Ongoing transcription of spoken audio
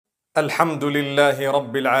الحمد لله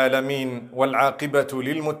رب العالمين والعاقبة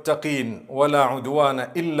للمتقين ولا عدوان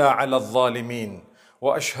إلا على الظالمين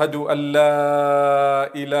وأشهد أن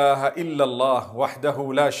لا إله إلا الله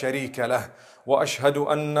وحده لا شريك له وأشهد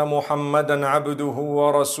أن محمدا عبده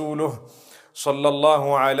ورسوله صلى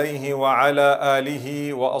الله عليه وعلى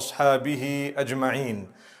آله وأصحابه أجمعين.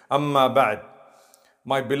 أما بعد.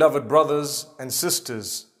 My beloved brothers and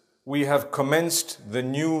sisters, we have commenced the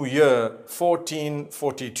new year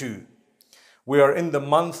 1442. We are in the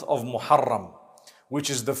month of Muharram,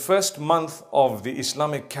 which is the first month of the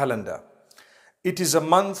Islamic calendar. It is a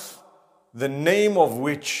month, the name of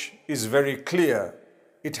which is very clear.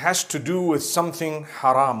 It has to do with something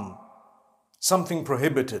haram, something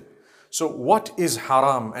prohibited. So what is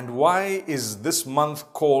haram and why is this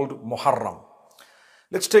month called Muharram?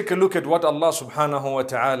 Let's take a look at what Allah subhanahu wa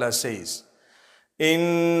ta'ala says.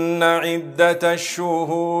 إن عدة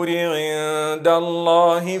الشهور عند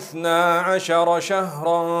الله 12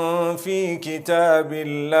 شهرا في كتاب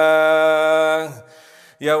الله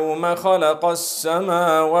يوم خلق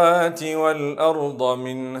السماوات والأرض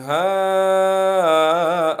منها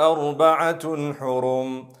 4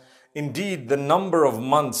 حرم. Indeed, the number of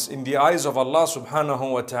months in the eyes of Allah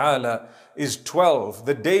subhanahu wa ta'ala is 12,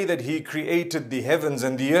 the day that He created the heavens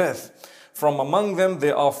and the earth. From among them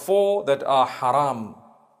there are 4 that are haram.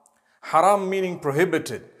 Haram meaning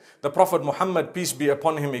prohibited. The Prophet Muhammad, peace be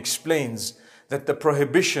upon him, explains that the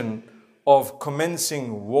prohibition of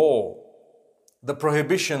commencing war, the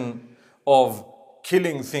prohibition of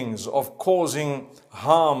killing things, of causing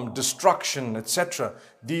harm, destruction, etc.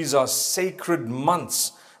 These are sacred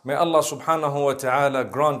months. May Allah subhanahu wa ta'ala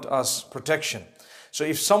grant us protection. So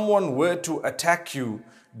if someone were to attack you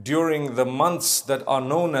during the months that are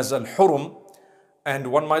known as Al-Hurum, and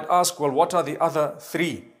one might ask, well, what are the other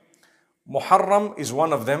 3? Muharram is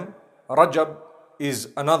one of them, Rajab is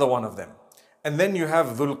another one of them. And then you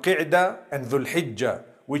have Dhul Qa'dah and Dhul Hijjah,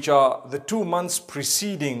 which are the 2 months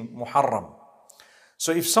preceding Muharram.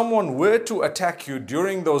 So if someone were to attack you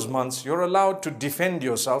during those months, you're allowed to defend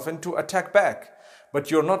yourself and to attack back. But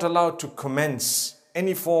you're not allowed to commence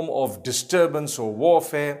any form of disturbance or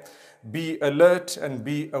warfare. Be alert and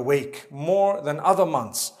be awake more than other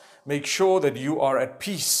months. Make sure that you are at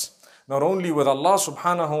peace, not only with Allah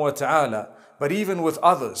subhanahu wa ta'ala, but even with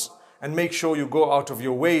others. And make sure you go out of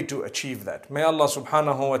your way to achieve that. May Allah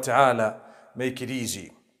subhanahu wa ta'ala make it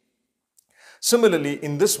easy. Similarly,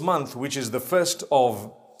 in this month, which is the first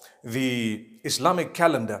of the Islamic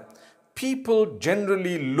calendar, people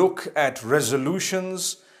generally look at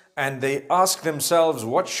resolutions and they ask themselves,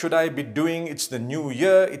 what should I be doing? It's the new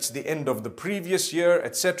year, it's the end of the previous year,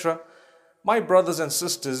 etc. My brothers and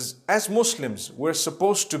sisters, as Muslims, we're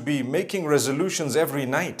supposed to be making resolutions every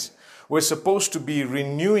night. We're supposed to be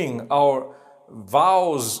renewing our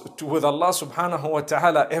vows with Allah subhanahu wa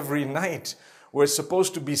ta'ala every night. We're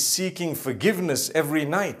supposed to be seeking forgiveness every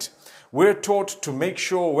night. We're taught to make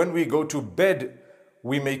sure when we go to bed,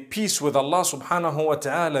 we make peace with Allah subhanahu wa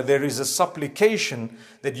ta'ala. There is a supplication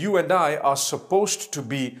that you and I are supposed to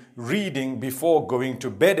be reading before going to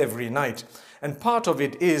bed every night. And part of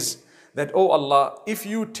it is that, oh Allah, if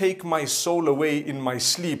you take my soul away in my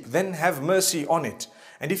sleep, then have mercy on it.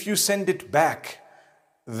 And if you send it back,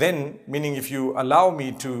 then, meaning if you allow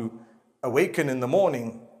me to awaken in the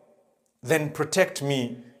morning, then protect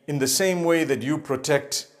me in the same way that you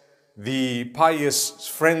protect the pious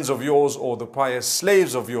friends of yours or the pious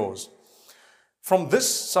slaves of yours. From this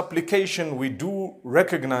supplication we do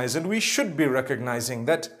recognize, and we should be recognizing,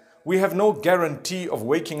 that we have no guarantee of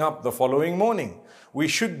waking up the following morning. We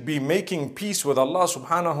should be making peace with Allah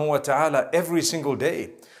subhanahu wa ta'ala every single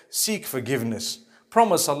day. Seek forgiveness.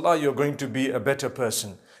 Promise Allah you're going to be a better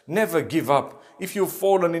person. Never give up. If you've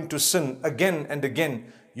fallen into sin again and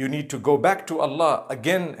again, you need to go back to Allah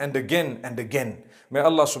again and again and again. May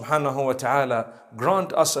Allah subhanahu wa ta'ala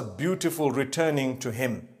grant us a beautiful returning to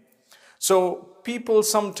Him. So people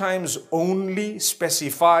sometimes only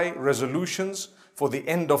specify resolutions for the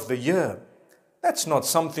end of the year. That's not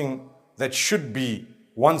something that should be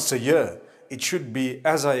once a year. It should be,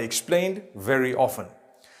 as I explained, very often.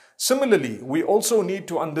 Similarly, we also need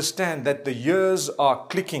to understand that the years are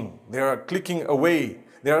clicking. They are clicking away.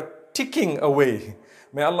 They are ticking away.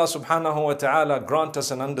 May Allah subhanahu wa ta'ala grant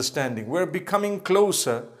us an understanding. We're becoming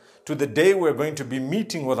closer to the day we're going to be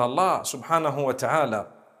meeting with Allah subhanahu wa ta'ala.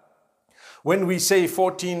 When we say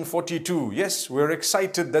 1442, yes, we're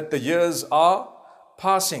excited that the years are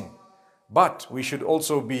passing. But we should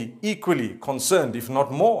also be equally concerned, if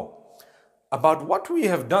not more, about what we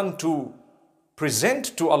have done to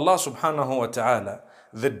present to Allah subhanahu wa ta'ala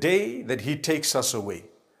the day that He takes us away.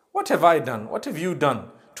 What have I done? What have you done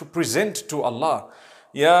to present to Allah.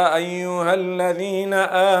 يا أيها الذين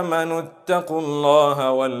آمنوا اتقوا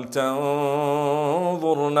الله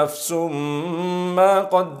ولتنظر نفس ما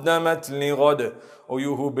قدمت لغد. O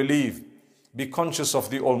you who believe, be conscious of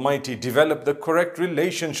the Almighty, develop the correct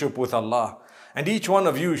relationship with Allah. And each one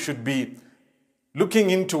of you should be looking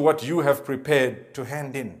into what you have prepared to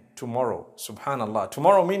hand in tomorrow. Subhanallah.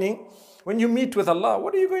 Tomorrow meaning, when you meet with Allah,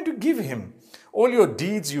 what are you going to give Him? All your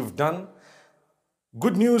deeds you've done.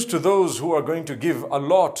 Good news to those who are going to give a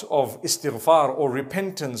lot of istighfar or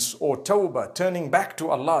repentance or tawbah, turning back to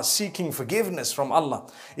Allah, seeking forgiveness from Allah.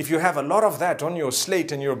 If you have a lot of that on your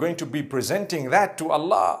slate and you're going to be presenting that to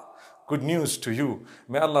Allah, good news to you.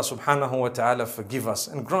 May Allah subhanahu wa ta'ala forgive us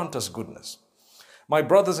and grant us goodness. My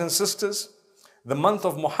brothers and sisters, the month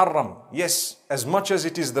of Muharram, yes, as much as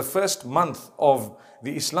it is the first month of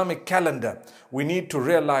the Islamic calendar, we need to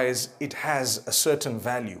realize it has a certain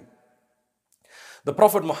value. The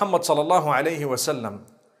Prophet Muhammad sallallahu alayhi wasallam,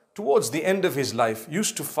 towards the end of his life,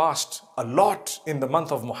 used to fast a lot in the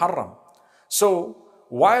month of Muharram. So,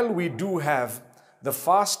 while we do have the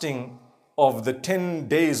fasting of the 10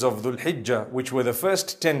 days of Dhul Hijjah, which were the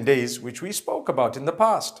first 10 days which we spoke about in the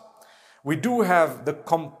past, we do have the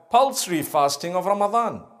compulsory fasting of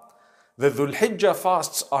Ramadan. The Dhul Hijjah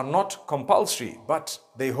fasts are not compulsory, but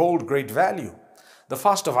they hold great value. The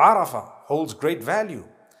fast of Arafah holds great value.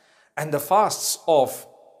 And the fasts of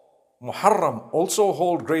Muharram also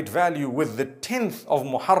hold great value, with the 10th of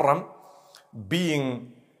Muharram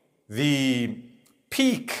being the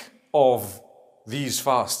peak of these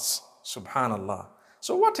fasts. Subhanallah.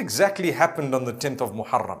 So what exactly happened on the 10th of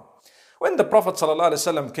Muharram? When the Prophet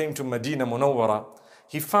ﷺ came to Medina Munawwara,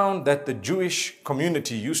 he found that the Jewish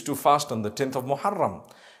community used to fast on the 10th of Muharram.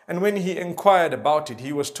 And when he inquired about it,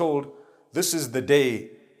 he was told, this is the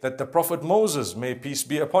day that the Prophet Moses, may peace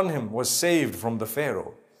be upon him, was saved from the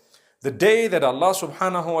Pharaoh. The day that Allah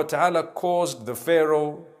subhanahu wa ta'ala caused the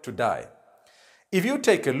Pharaoh to die. If you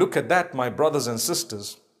take a look at that, my brothers and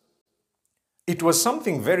sisters, it was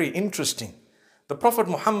something very interesting. The Prophet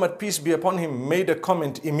Muhammad, peace be upon him, made a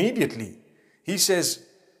comment immediately. He says,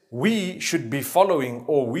 we should be following,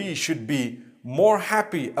 or we should be more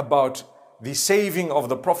happy about the saving of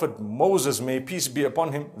the Prophet Moses, may peace be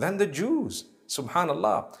upon him, than the Jews.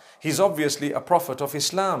 Subhanallah. He's obviously a prophet of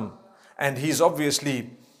Islam, and he's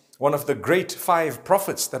obviously one of the great 5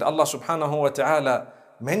 prophets that Allah subhanahu wa ta'ala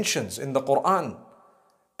mentions in the Quran.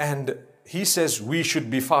 And he says we should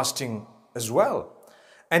be fasting as well.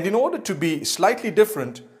 And in order to be slightly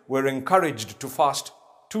different, we're encouraged to fast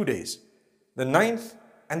 2 days, the 9th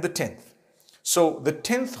and the 10th. So the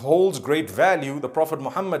 10th holds great value. The Prophet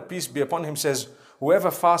Muhammad, peace be upon him, says, whoever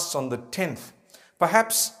fasts on the 10th,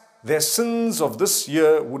 perhaps their sins of this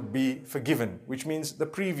year would be forgiven, which means the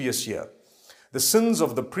previous year. The sins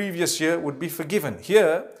of the previous year would be forgiven.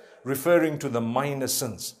 Here, referring to the minor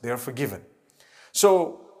sins, they are forgiven.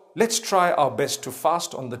 So let's try our best to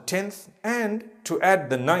fast on the 10th and to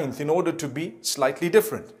add the 9th in order to be slightly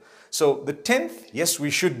different. So the 10th, yes,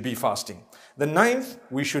 we should be fasting. The 9th,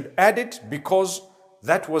 we should add it because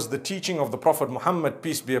that was the teaching of the Prophet Muhammad,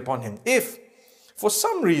 peace be upon him. If for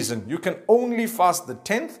some reason you can only fast the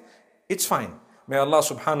 10th, it's fine. May Allah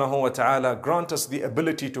subhanahu wa ta'ala grant us the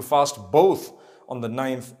ability to fast both on the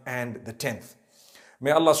 9th and the 10th.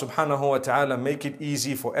 May Allah subhanahu wa ta'ala make it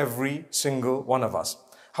easy for every single one of us.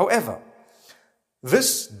 However,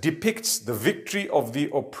 this depicts the victory of the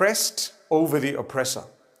oppressed over the oppressor.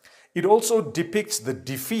 It also depicts the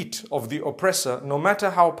defeat of the oppressor, no matter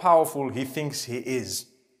how powerful he thinks he is.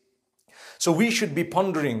 So we should be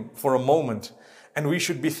pondering for a moment, and we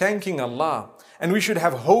should be thanking Allah, and we should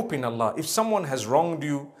have hope in Allah. If someone has wronged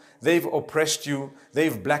you, they've oppressed you,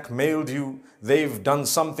 they've blackmailed you, they've done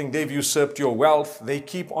something, they've usurped your wealth, they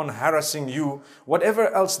keep on harassing you, whatever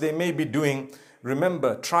else they may be doing,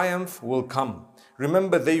 remember, triumph will come.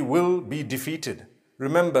 Remember, they will be defeated.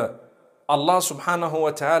 Remember, Allah subhanahu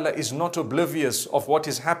wa ta'ala is not oblivious of what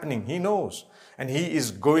is happening. He knows, and He is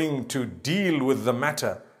going to deal with the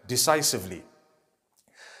matter decisively.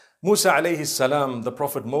 Musa alayhi salam, the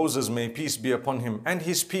Prophet Moses, may peace be upon him, and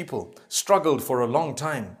his people struggled for a long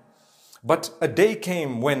time. But a day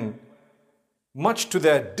came when, much to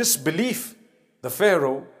their disbelief, the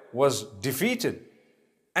Pharaoh was defeated.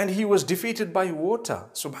 And he was defeated by water.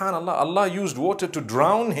 Subhanallah, Allah used water to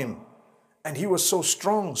drown him. And he was so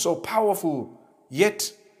strong, so powerful,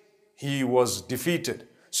 yet he was defeated.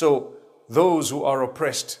 So those who are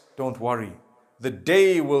oppressed, don't worry. The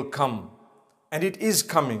day will come, and it is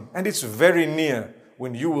coming, and it's very near,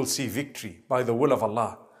 when you will see victory by the will of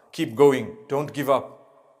Allah. Keep going, don't give up.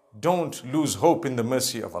 Don't lose hope in the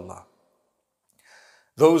mercy of Allah.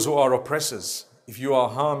 Those who are oppressors, if you are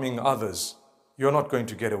harming others, you're not going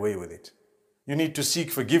to get away with it. You need to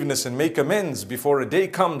seek forgiveness and make amends before a day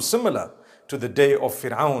comes similar to the day of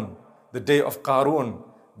Fir'aun, the day of Qarun,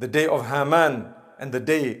 the day of Haman, and the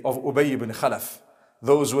day of Ubay ibn Khalaf.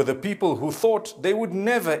 Those were the people who thought they would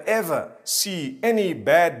never ever see any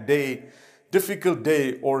bad day, difficult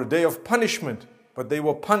day, or a day of punishment, but they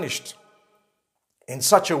were punished in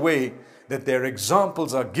such a way that their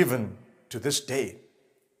examples are given to this day.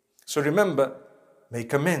 So remember,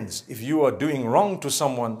 make amends. If you are doing wrong to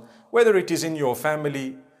someone, whether it is in your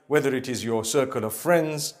family, whether it is your circle of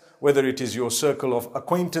friends, whether it is your circle of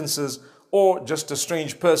acquaintances, or just a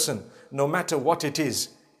strange person, no matter what it is,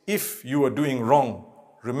 if you are doing wrong,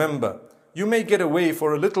 remember, you may get away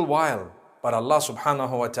for a little while, but Allah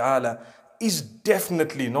subhanahu wa ta'ala is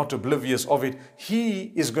definitely not oblivious of it.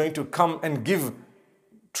 He is going to come and give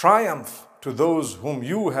triumph to those whom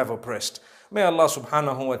you have oppressed. May Allah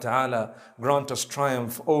subhanahu wa ta'ala grant us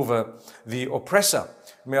triumph over the oppressor.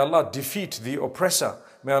 May Allah defeat the oppressor.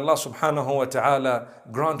 May Allah subhanahu wa ta'ala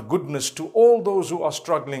grant goodness to all those who are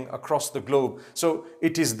struggling across the globe. So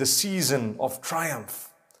it is the season of triumph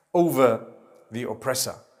over the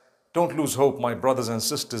oppressor. Don't lose hope, my brothers and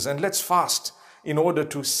sisters, and let's fast in order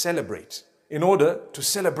to celebrate. In order to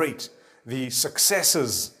celebrate the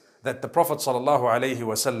successes that the Prophet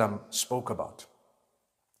ﷺ spoke about.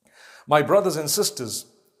 My brothers and sisters,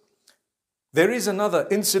 there is another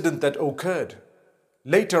incident that occurred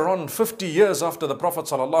later on, 50 years after the Prophet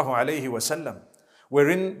ﷺ,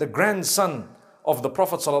 wherein the grandson of the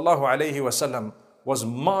Prophet ﷺ was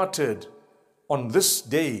martyred on this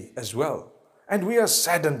day as well. And we are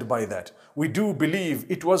saddened by that. We do believe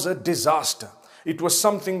it was a disaster. It was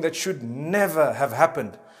something that should never have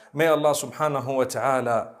happened. May Allah subhanahu wa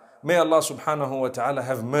ta'ala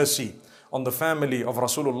have mercy on the family of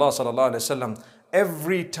Rasulullah sallallahu alaihi wasallam.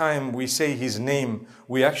 Every time we say his name,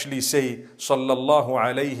 we actually say sallallahu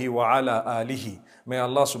alayhi wa ala alihi. May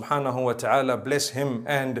Allah subhanahu wa ta'ala bless him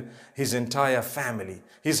and his entire family,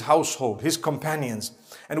 his household, his companions.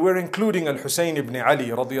 And we're including Al-Husayn ibn Ali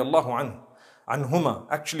radiyallahu anhuma.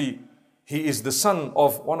 Actually, he is the son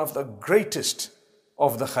of one of the greatest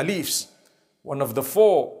of the Khalifs, one of the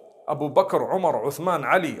four, Abu Bakr, Umar, Uthman,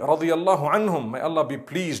 Ali radiyallahu anhum. May Allah be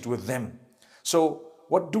pleased with them. So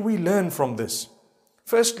what do we learn from this?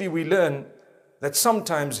 Firstly, we learn that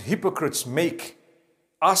sometimes hypocrites make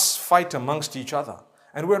us fight amongst each other,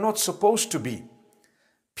 and we're not supposed to be.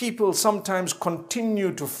 People sometimes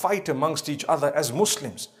continue to fight amongst each other as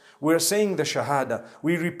Muslims. We're saying the Shahada.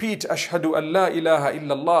 We repeat, Ashhadu an la ilaha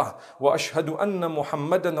illallah wa ashhadu anna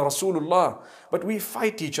Muhammadan Rasulullah. But we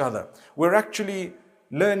fight each other. We're actually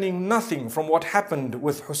learning nothing from what happened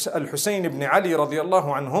with Al-Husayn ibn Ali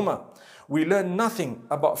radiyallahu anhuma. We learn nothing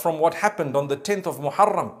from what happened on the 10th of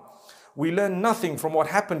Muharram. We learn nothing from what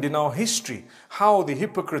happened in our history, how the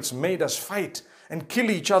hypocrites made us fight and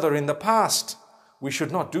kill each other in the past. We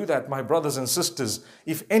should not do that, my brothers and sisters.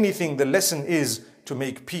 If anything, the lesson is to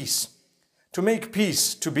make peace. To make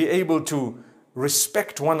peace, to be able to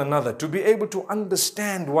respect one another, to be able to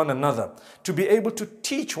understand one another, to be able to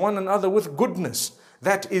teach one another with goodness.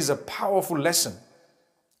 That is a powerful lesson.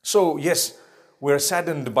 So yes, we're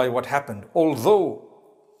saddened by what happened. Although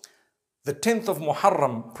the 10th of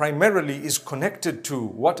Muharram primarily is connected to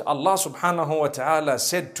what Allah subhanahu wa ta'ala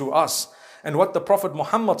said to us and what the Prophet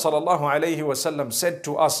Muhammad sallallahu alayhi wasallam said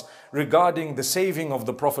to us regarding the saving of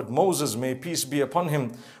the Prophet Moses, may peace be upon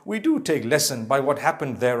him. We do take lesson by what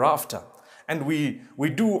happened thereafter. And we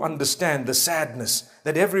do understand the sadness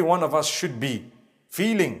that every one of us should be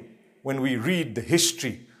feeling when we read the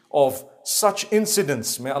history of such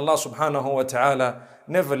incidents. May Allah subhanahu wa ta'ala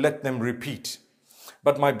never let them repeat.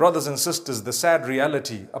 But my brothers and sisters, the sad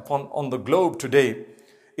reality on the globe today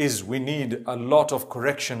is we need a lot of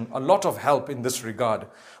correction, a lot of help in this regard.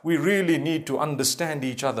 We really need to understand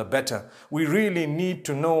each other better. We really need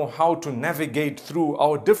to know how to navigate through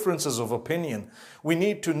our differences of opinion. We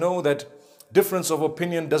need to know that difference of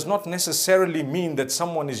opinion does not necessarily mean that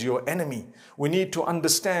someone is your enemy. We need to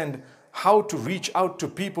understand how to reach out to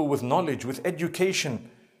people with knowledge, with education.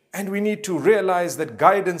 And we need to realize that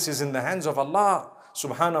guidance is in the hands of Allah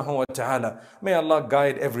subhanahu wa ta'ala. May Allah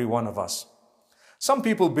guide every one of us. Some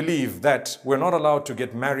people believe that we're not allowed to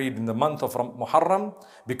get married in the month of Muharram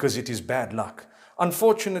because it is bad luck.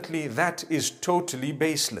 Unfortunately, that is totally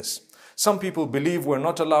baseless. Some people believe we're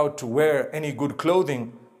not allowed to wear any good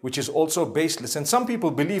clothing, which is also baseless. And some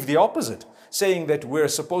people believe the opposite, saying that we're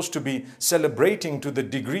supposed to be celebrating to the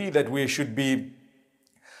degree that we should be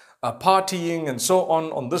partying and so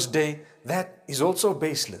on this day. That is also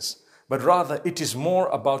baseless. But rather, it is more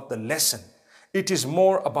about the lesson. It is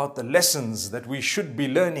more about the lessons that we should be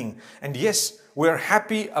learning. And yes, we're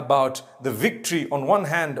happy about the victory on one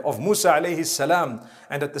hand of Musa alayhi salam,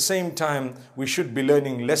 and at the same time we should be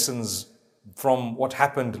learning lessons from what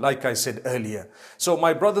happened, like I said earlier. So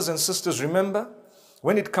my brothers and sisters, remember,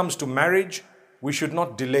 when it comes to marriage, we should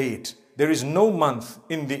not delay it. There is no month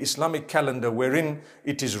in the Islamic calendar wherein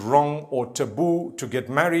it is wrong or taboo to get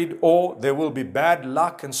married, or there will be bad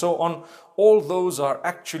luck and so on. All those are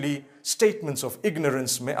actually statements of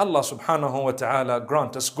ignorance. May Allah subhanahu wa ta'ala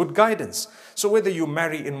grant us good guidance. So whether you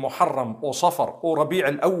marry in Muharram or Safar or Rabi'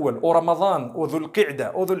 al-Awwal or Ramadan or Dhul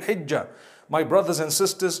Qa'dah or Dhul Hijjah, my brothers and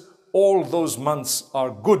sisters, all those months are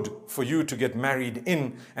good for you to get married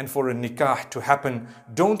in and for a nikah to happen.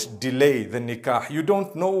 Don't delay the nikah. You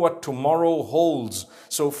don't know what tomorrow holds.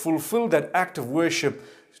 So fulfill that act of worship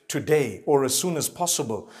today or as soon as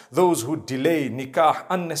possible. Those who delay nikah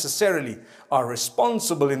unnecessarily are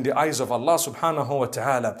responsible in the eyes of Allah subhanahu wa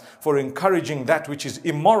ta'ala for encouraging that which is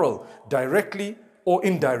immoral directly or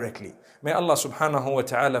indirectly. May Allah subhanahu wa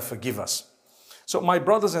ta'ala forgive us. So my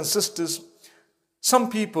brothers and sisters,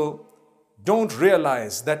 some people don't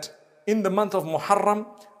realize that in the month of Muharram,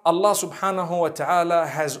 Allah subhanahu wa ta'ala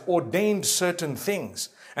has ordained certain things.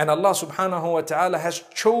 And Allah subhanahu wa ta'ala has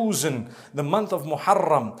chosen the month of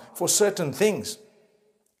Muharram for certain things.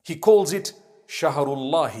 He calls it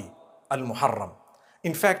Shahrullahi al-Muharram.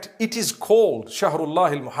 In fact, it is called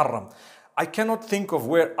Shahrullahi al-Muharram. I cannot think of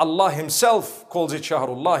where Allah Himself calls it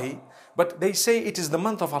Shahrullahi, but they say it is the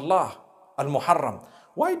month of Allah, al-Muharram.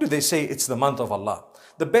 Why do they say it's the month of Allah?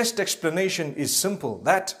 The best explanation is simple,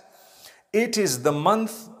 that it is the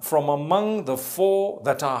month from among the 4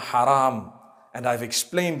 that are haram. And I've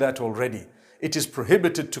explained that already. It is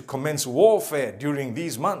prohibited to commence warfare during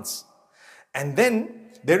these months. And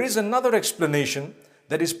then there is another explanation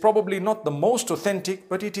that is probably not the most authentic,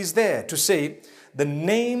 but it is there to say the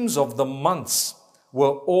names of the months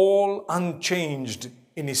were all unchanged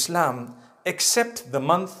in Islam except the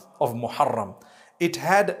month of Muharram. It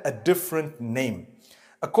had a different name.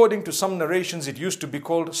 According to some narrations, it used to be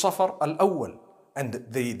called Safar al-Awwal. And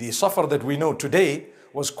the Safar that we know today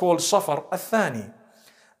was called Safar al-Thani.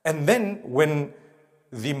 And then when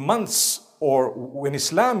the months, or when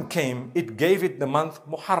Islam came, it gave it the month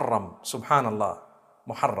Muharram. Subhanallah,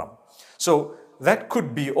 Muharram. So that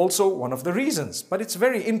could be also one of the reasons. But it's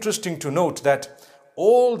very interesting to note that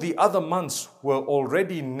all the other months were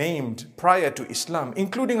already named prior to Islam,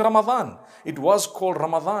 including Ramadan. It was called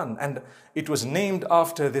Ramadan, and it was named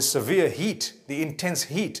after the severe heat, the intense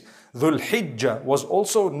heat. Dhul Hijjah was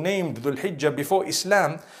also named Dhul Hijjah before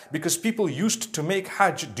Islam because people used to make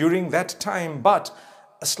Hajj during that time, but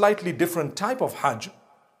a slightly different type of Hajj.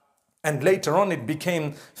 And later on it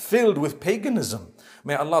became filled with paganism.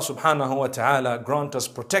 May Allah subhanahu wa ta'ala grant us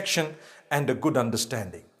protection and a good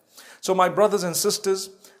understanding. So my brothers and sisters,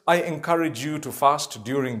 I encourage you to fast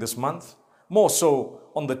during this month. More so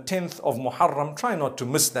on the 10th of Muharram. Try not to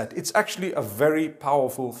miss that. It's actually a very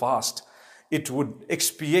powerful fast. It would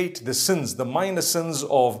expiate the sins, the minor sins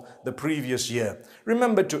of the previous year.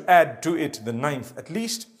 Remember to add to it the 9th at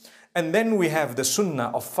least. And then we have the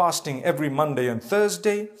sunnah of fasting every Monday and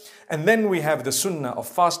Thursday. And then we have the sunnah of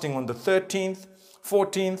fasting on the 13th,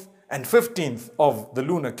 14th and 15th of the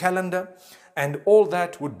lunar calendar. And all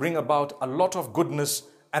that would bring about a lot of goodness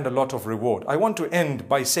and a lot of reward. I want to end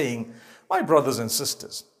by saying, my brothers and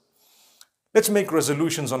sisters, let's make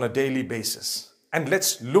resolutions on a daily basis. And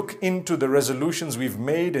let's look into the resolutions we've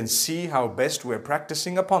made and see how best we're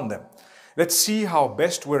practicing upon them. Let's see how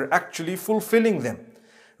best we're actually fulfilling them.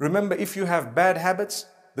 Remember, if you have bad habits,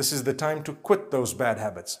 this is the time to quit those bad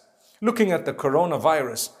habits. Looking at the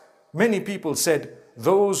coronavirus, many people said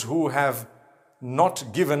those who have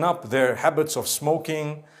not given up their habits of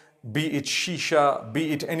smoking, be it shisha,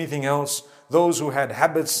 be it anything else, those who had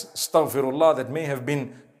habits, astaghfirullah, that may have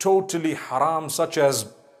been totally haram, such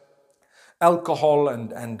as alcohol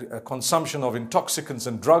and consumption of intoxicants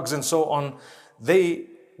and drugs and so on, they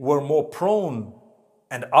were more prone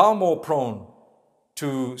and are more prone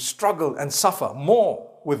to struggle and suffer more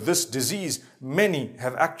with this disease. Many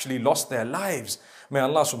have actually lost their lives. May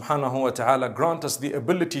Allah subhanahu wa ta'ala grant us the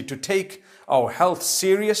ability to take our health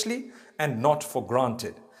seriously and not for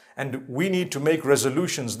granted. And we need to make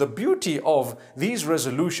resolutions. The beauty of these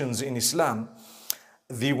resolutions in Islam,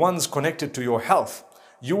 the ones connected to your health,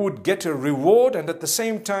 you would get a reward and at the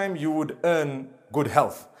same time you would earn good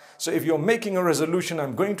health. So if you're making a resolution,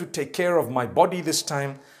 I'm going to take care of my body this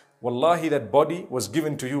time, wallahi, that body was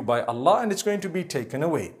given to you by Allah and it's going to be taken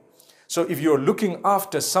away. So if you're looking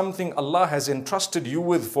after something Allah has entrusted you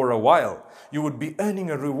with for a while, you would be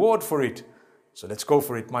earning a reward for it So let's go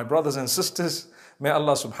for it. My brothers and sisters, may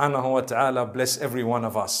Allah subhanahu wa ta'ala bless every one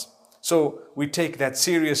of us. So we take that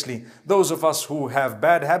seriously. Those of us who have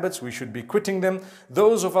bad habits, we should be quitting them.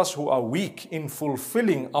 Those of us who are weak in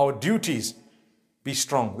fulfilling our duties, be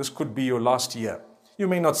strong. This could be your last year. You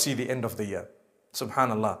may not see the end of the year.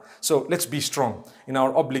 Subhanallah. So let's be strong in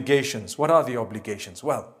our obligations. What are the obligations?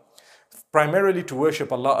 Well, primarily to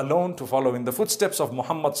worship Allah alone, to follow in the footsteps of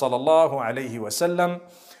Muhammad sallallahu alayhi wasallam.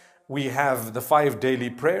 We have the 5 daily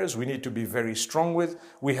prayers we need to be very strong with.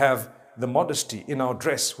 We have the modesty in our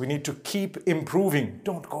dress. We need to keep improving.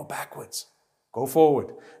 Don't go backwards. Go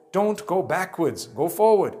forward. Don't go backwards. Go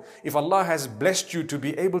forward. If Allah has blessed you to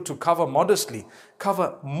be able to cover modestly,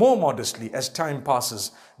 cover more modestly as time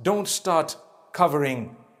passes. Don't start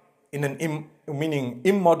covering meaning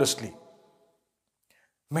immodestly.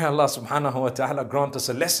 May Allah subhanahu wa ta'ala grant us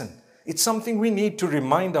a lesson. It's something we need to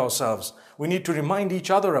remind ourselves. We need to remind each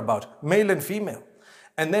other about, male and female.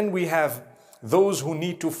 And then we have those who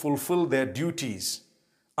need to fulfill their duties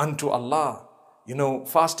unto Allah. You know,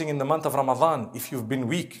 fasting in the month of Ramadan, if you've been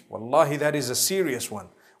weak, wallahi, that is a serious one.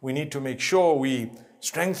 We need to make sure we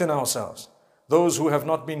strengthen ourselves. Those who have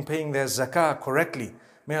not been paying their zakah correctly,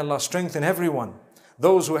 may Allah strengthen everyone.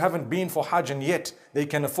 Those who haven't been for Hajj and yet they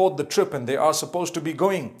can afford the trip and they are supposed to be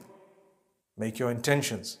going, make your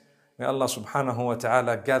intentions. May Allah subhanahu wa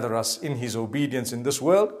ta'ala gather us in His obedience in this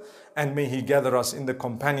world, and may He gather us in the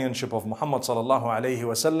companionship of Muhammad sallallahu alayhi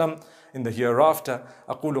wa sallam in the hereafter.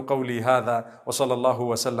 أقول قولي هذا وصلى الله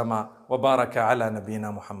وسلم وبارك على نبينا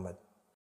محمد.